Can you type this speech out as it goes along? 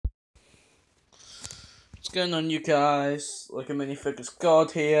going on, you guys? Like a minifigures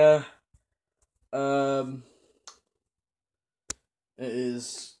god here. It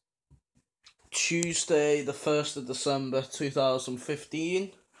is Tuesday, the 1st of December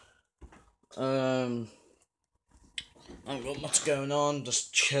 2015. I haven't got much going on,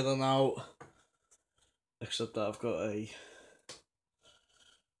 just chilling out. Except that I've got a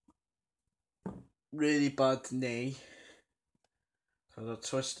really bad knee, because I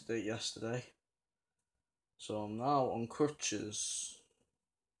twisted it yesterday. So I'm now on crutches.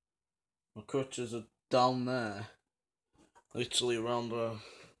 My crutches are down there. Literally around the...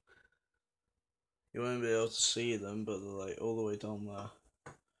 You won't be able to see them, but they're like all the way down there.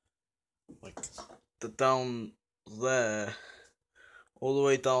 Like, they're down there. All the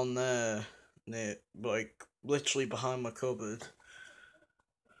way down there. Near, like, literally behind my cupboard.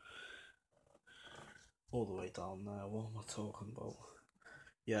 All the way down there. What am I talking about?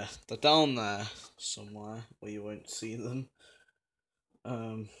 Yeah, they're down there somewhere where you won't see them.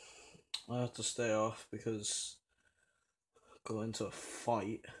 I had to stay off because I got into a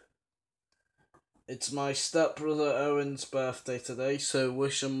fight. It's my stepbrother Owen's birthday today, so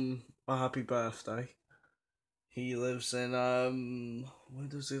wish him a happy birthday. He lives in, where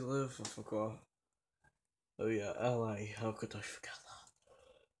does he live? I forgot. Oh yeah, LA. How could I forget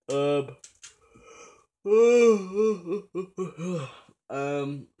that?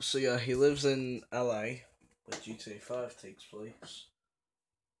 So yeah, he lives in LA, where GTA 5 takes place.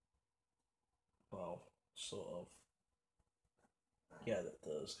 Well, sort of. Yeah, it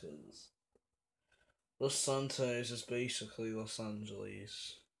does, because Los Santos is basically Los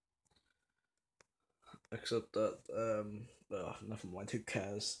Angeles. Except that, oh, never mind, who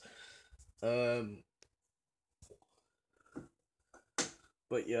cares? But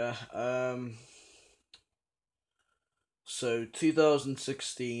yeah, so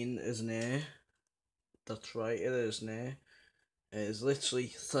 2016 is near. That's right, it is near. It is literally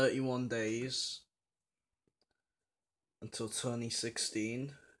 31 days until 2016.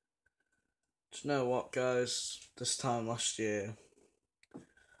 Do you know what, guys? This time last year,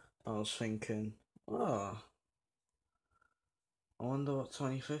 I was thinking, I wonder what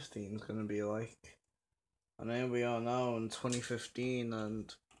 2015 is going to be like. And here we are now in 2015,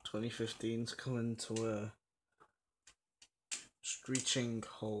 and 2015 is coming to a screeching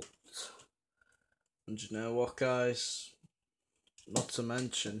halt. And you know what, guys? Not to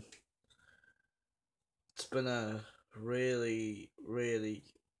mention, it's been a really, really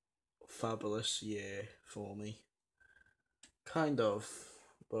fabulous year for me. Kind of,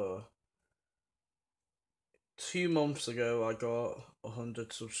 but 2 months ago I got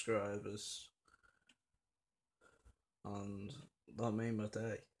 100 subscribers, and that made my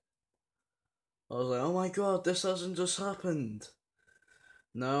day. I was like, oh my god, this hasn't just happened.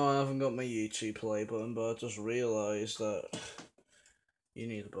 No, I haven't got my YouTube play button, but I just realised that you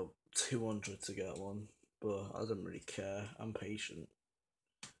need about 200 to get one, but I don't really care, I'm patient.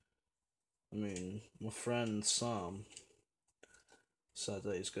 I mean, my friend Sam said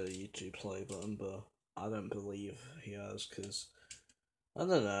that he's got a YouTube play button, but I don't believe he has, because I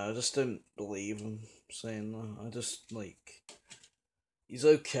don't know, I just don't believe him saying that. I just, like, he's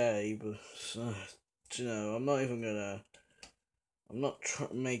okay, but, you know, I'm not even gonna, I'm not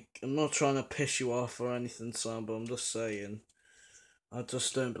trying to piss you off or anything, Sam, but I'm just saying, I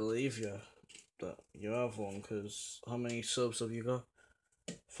just don't believe you that you have one, because how many subs have you got?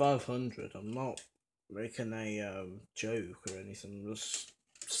 500. I'm not making a joke or anything, I'm just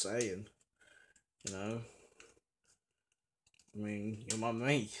saying, you know. I mean, you're my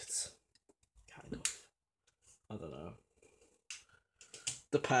mate. Kind of. I don't know.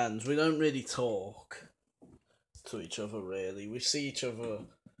 Depends. We don't really talk to each other, really. We see each other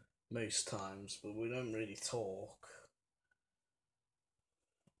most times, but we don't really talk.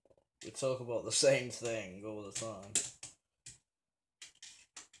 We talk about the same thing all the time.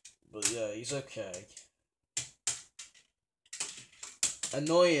 But yeah, he's okay.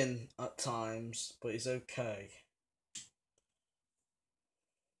 Annoying at times, but he's okay.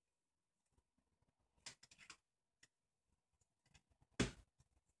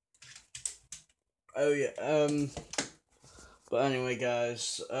 Oh yeah, but anyway,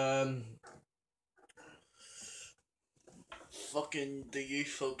 guys, fucking the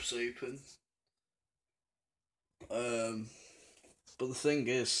youth hub's open. But the thing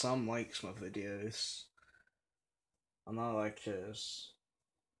is, Sam likes my videos, and I like his.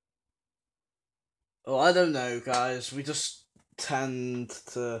 Well, I don't know, guys. We just tend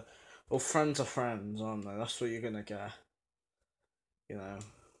to. Well, friends are friends, aren't they? That's what you're gonna get. You know.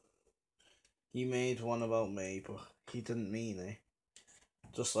 He made one about me, but he didn't mean it.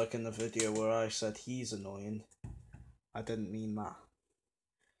 Just like in the video where I said he's annoying. I didn't mean that.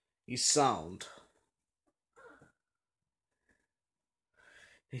 He's sound.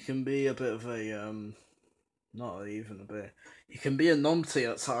 He can be a bit of a, not even a bit. He can be a numpty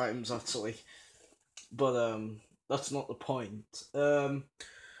at times, actually. But, that's not the point.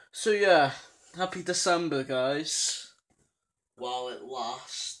 So yeah, happy December, guys. While it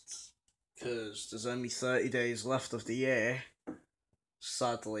lasts. Because there's only 30 days left of the year.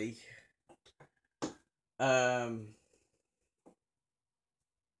 Sadly. Here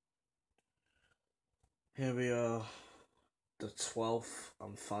we are. The 12th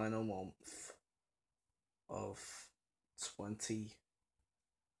and final month of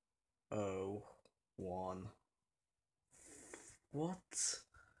 2001. What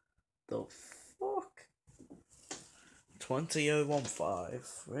the fuck? 20015?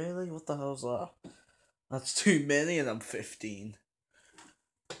 Really? What the hell's that? That's too many and I'm 15.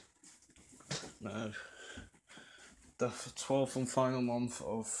 No. The 12th and final month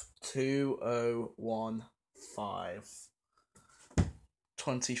of 2015.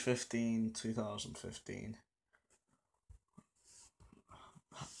 2015, 2015.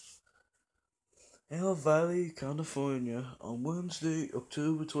 Hill Valley, California, on Wednesday,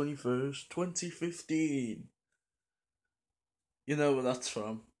 October 21st, 2015. You know where that's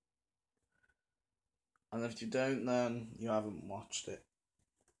from. And if you don't, then you haven't watched it.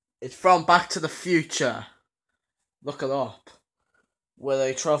 It's from Back to the Future. Look it up. Where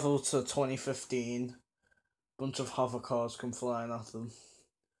they travel to 2015. Bunch of hover cars come flying at them.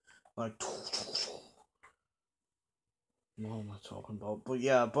 Like, what am I talking about? But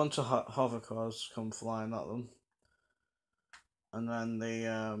yeah, a bunch of hover cars come flying at them. And then they,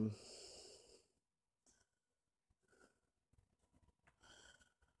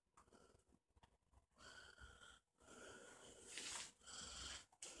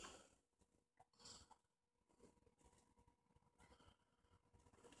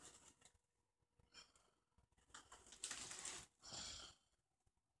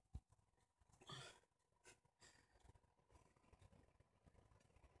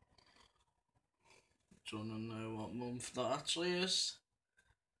 do you want to know what month that actually is?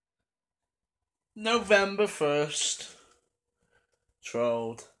 November 1st.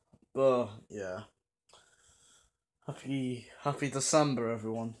 Trolled. But, yeah. Happy December,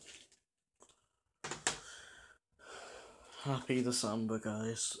 everyone. Happy December,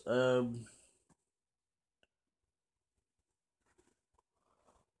 guys. Man.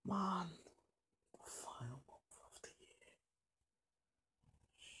 Final month of the year.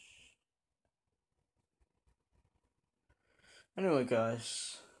 Anyway,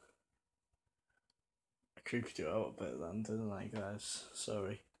 guys. I creeped you out a bit then, didn't I, guys?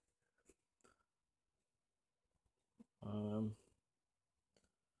 Sorry.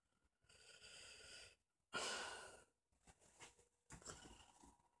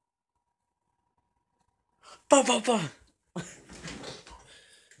 Bah, bah, bah.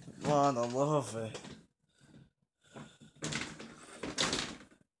 Man, I love it.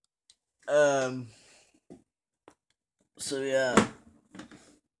 So yeah,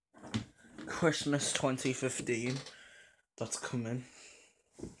 Christmas 2015, that's coming.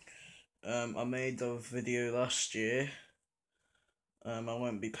 I made a video last year. I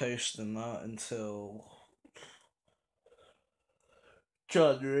won't be posting that until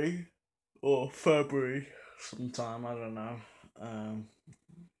January or February sometime, I don't know.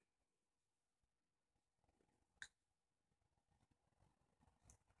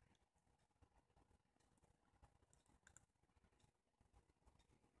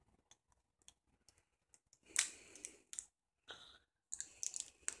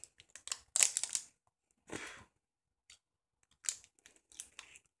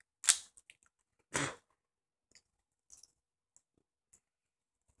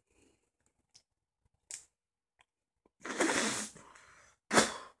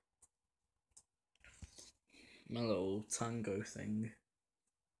 My little tango thing.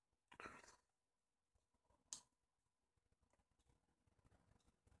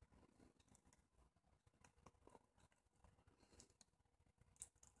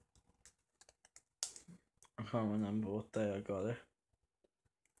 I can't remember what day I got it.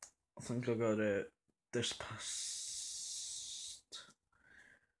 I think I got it this past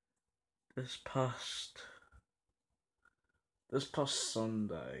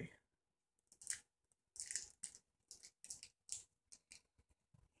Sunday.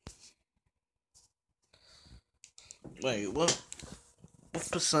 Wait, what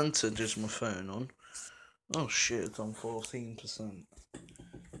percentage is my phone on? Oh shit, it's on 14%.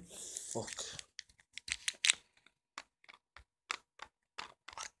 Fuck.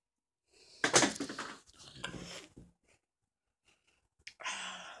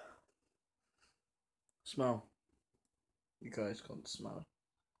 Smell. You guys can't smell it.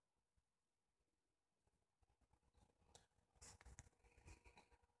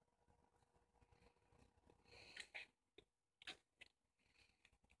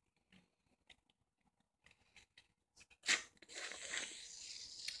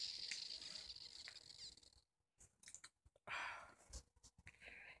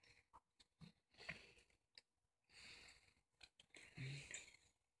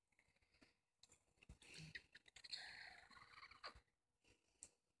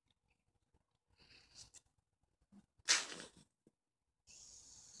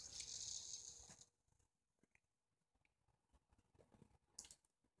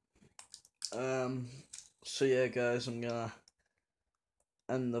 So yeah, guys, I'm gonna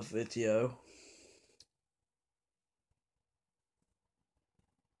end the video.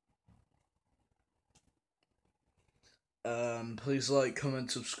 Please like, comment,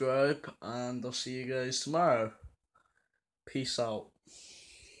 subscribe, and I'll see you guys tomorrow. Peace out.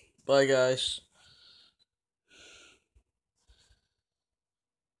 Bye, guys.